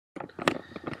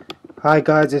Hi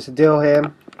guys, it's Adil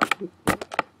here,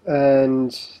 and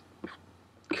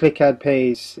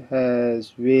ClickAdPace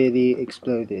has really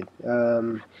exploded.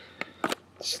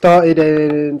 Started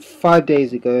in 5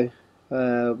 days ago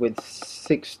with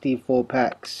 64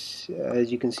 packs,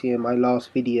 as you can see in my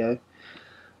last video.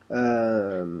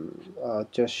 I'll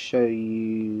just show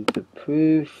you the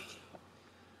proof.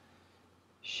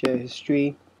 Share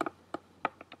history.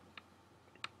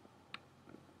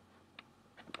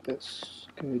 Let's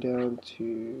go down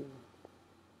to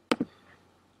 200.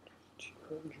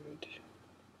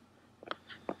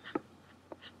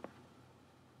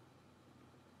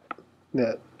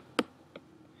 No,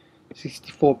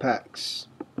 64 packs,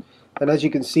 and as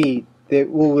you can see, they're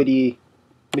already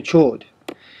matured.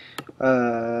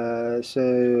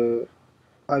 So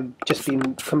I've just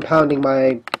been compounding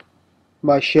my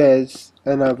shares,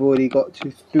 and I've already got to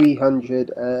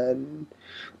 300 and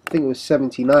I think it was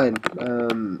 79.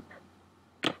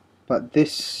 But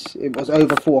it was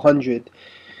over 400.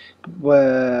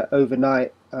 Where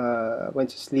overnight,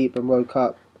 went to sleep and woke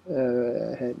up,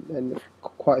 and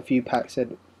quite a few packs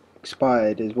had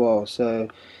expired as well. So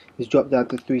it's dropped down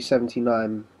to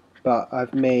 379. But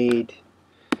I've made,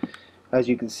 as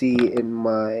you can see in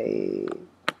my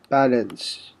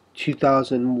balance,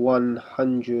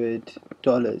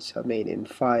 $2,100 I made in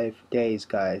 5 days,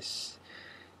 guys.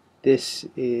 This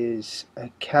is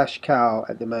a cash cow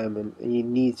at the moment, and you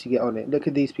need to get on it. Look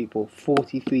at these people,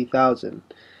 43,000.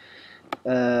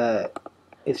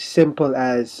 It's simple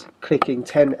as clicking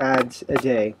 10 ads a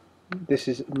day. This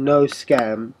is no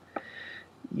scam.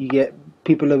 You get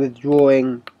people are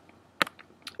withdrawing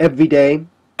every day.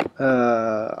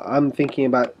 I'm thinking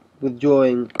about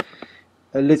withdrawing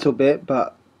a little bit,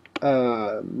 but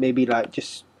maybe like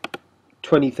just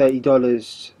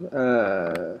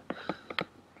 $20-30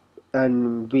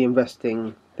 and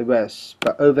reinvesting the rest.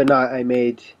 But overnight I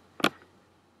made, I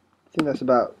think that's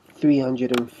about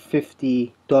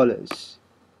 $350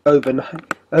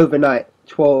 overnight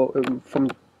 12 from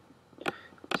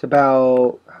it's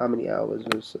about, how many hours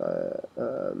was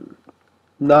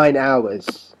 9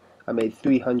 hours. I made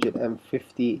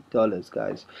 $350,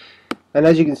 guys, and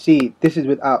as you can see, this is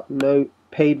without no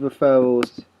paid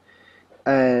referrals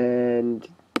and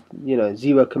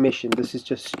zero commission. This is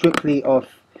just strictly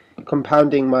off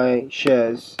compounding my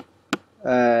shares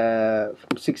from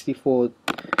 64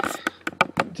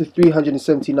 to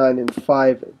 379 in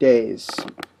 5 days.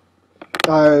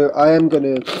 I am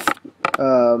gonna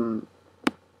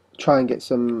try and get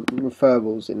some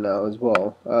referrals in now as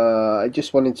well. I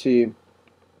just wanted to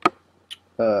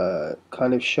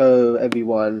kind of show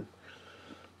everyone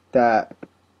that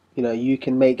you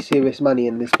can make serious money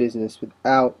in this business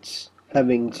without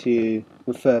having to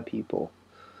refer people.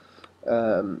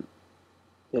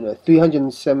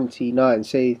 379,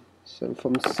 say, so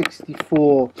from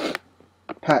 64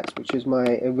 packs, which is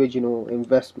my original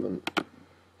investment,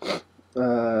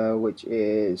 which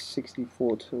is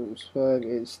 64 times 5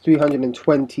 is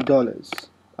 $320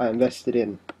 I invested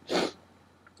in,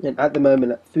 and at the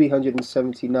moment at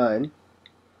 379,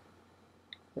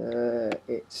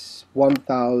 it's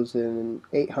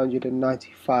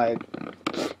 1,895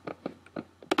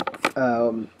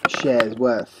 shares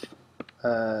worth.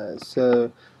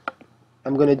 So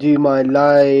I'm going to do my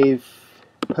live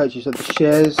purchase of the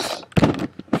shares.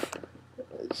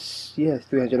 Yeah,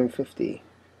 350.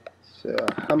 So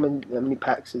how many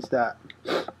packs is that?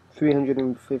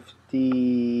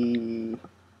 350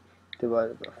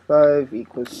 divided by 5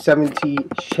 equals 70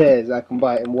 shares I can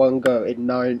buy in one go in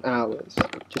 9 hours.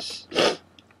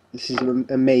 This is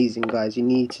amazing, guys. You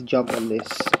need to jump on this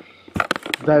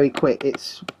very quick.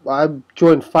 I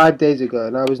joined 5 days ago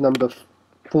and I was number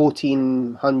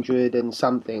 1,400 and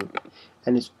something,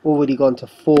 and it's already gone to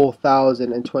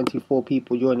 4,024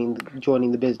 people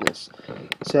joining the business.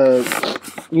 So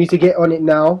you need to get on it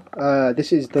now.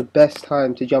 This is the best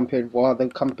time to jump in while the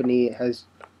company is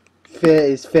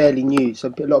fairly new.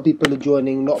 So a lot of people are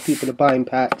joining, a lot of people are buying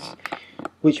packs,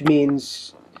 which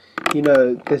means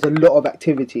there's a lot of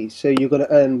activity. So you're going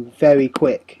to earn very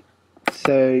quick.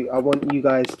 So I want you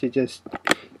guys to just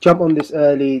jump on this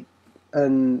early,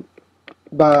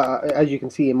 but as you can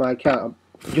see in my account,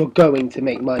 you're going to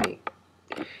make money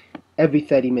every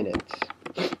 30 minutes.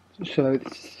 So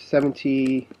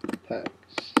 70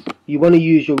 packs. You want to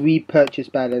use your repurchase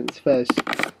balance first.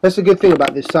 That's a good thing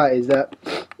about this site, is that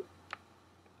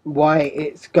why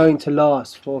it's going to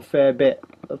last for a fair bit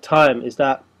of time is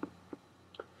that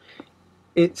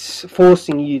it's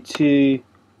forcing you to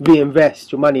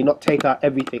reinvest your money, not take out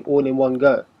everything all in one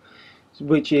go,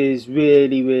 which is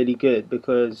really, really good,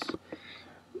 because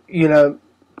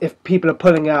if people are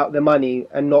pulling out their money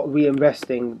and not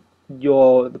reinvesting,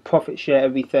 the profit share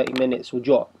every 30 minutes will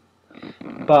drop.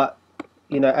 But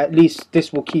at least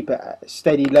this will keep it at a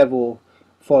steady level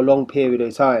for a long period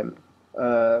of time.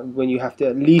 When you have to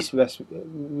at least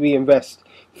reinvest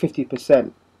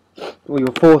 50%, or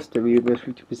you're forced to reinvest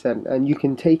 50%, and you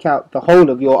can take out the whole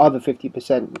of your other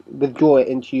 50%, withdraw it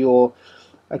into your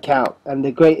account. And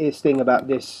the greatest thing about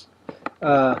this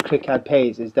ClickAd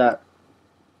Pays is that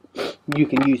you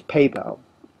can use PayPal.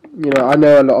 I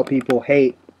know a lot of people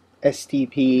hate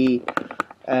STP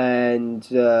and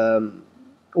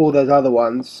all those other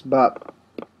ones, but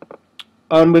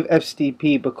I'm with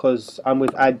STP because I'm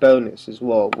with AdBonus as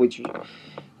well, which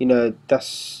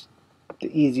that's the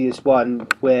easiest one,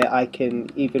 where I can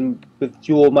even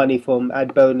withdraw money from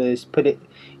AdBonus,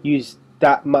 use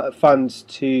that funds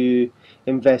to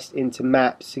invest into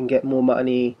maps and get more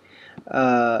money.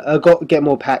 Get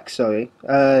more packs, sorry,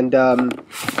 and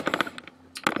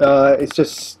it's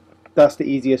just that's the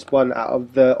easiest one out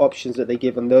of the options that they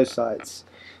give on those sites.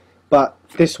 But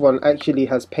this one actually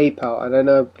has PayPal, and I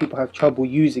know people have trouble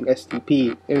using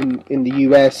STP in the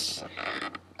US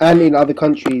and in other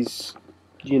countries.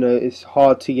 It's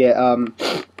hard to get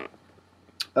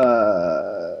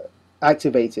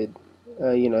activated.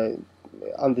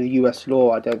 Under US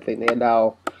law, I don't think they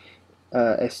allow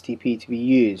STP to be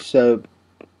used. So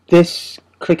this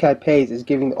ClickAd Pays is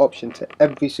giving the option to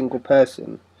every single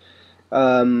person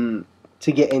to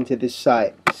get into this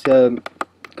site. So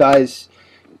guys,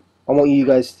 I want you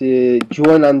guys to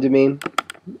join under me,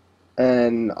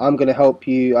 and I'm going to help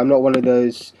you. I'm not one of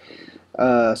those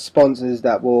sponsors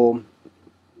that will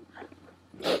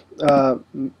as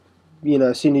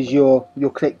soon as you're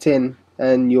clicked in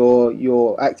and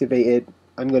you're activated,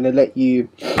 I'm going to let you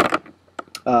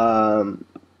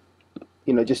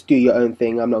just do your own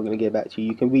thing. I'm not going to get back to you.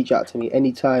 You can reach out to me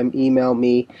anytime, email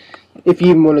me. If you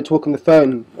even want to talk on the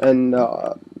phone, and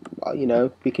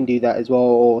we can do that as well,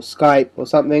 or Skype or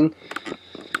something.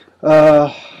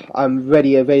 I'm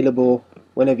ready, available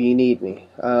whenever you need me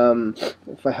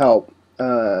for help.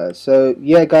 So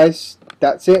yeah, guys,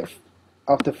 that's it.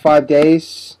 After 5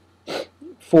 days,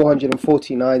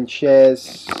 449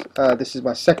 shares. This is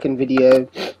my second video.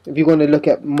 If you want to look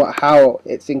at how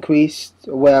it's increased,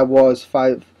 where I was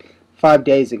five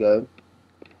days ago,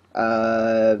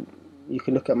 you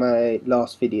can look at my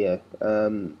last video,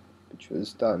 which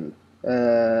was done.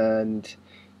 And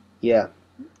yeah,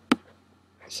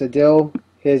 Sadil,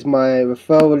 here's my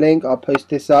referral link. I'll post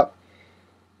this up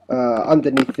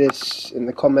underneath this in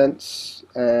the comments,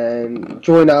 and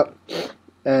join up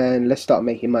and let's start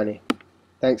making money.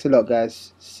 Thanks a lot,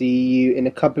 guys. See you in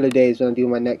a couple of days when I do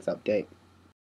my next update.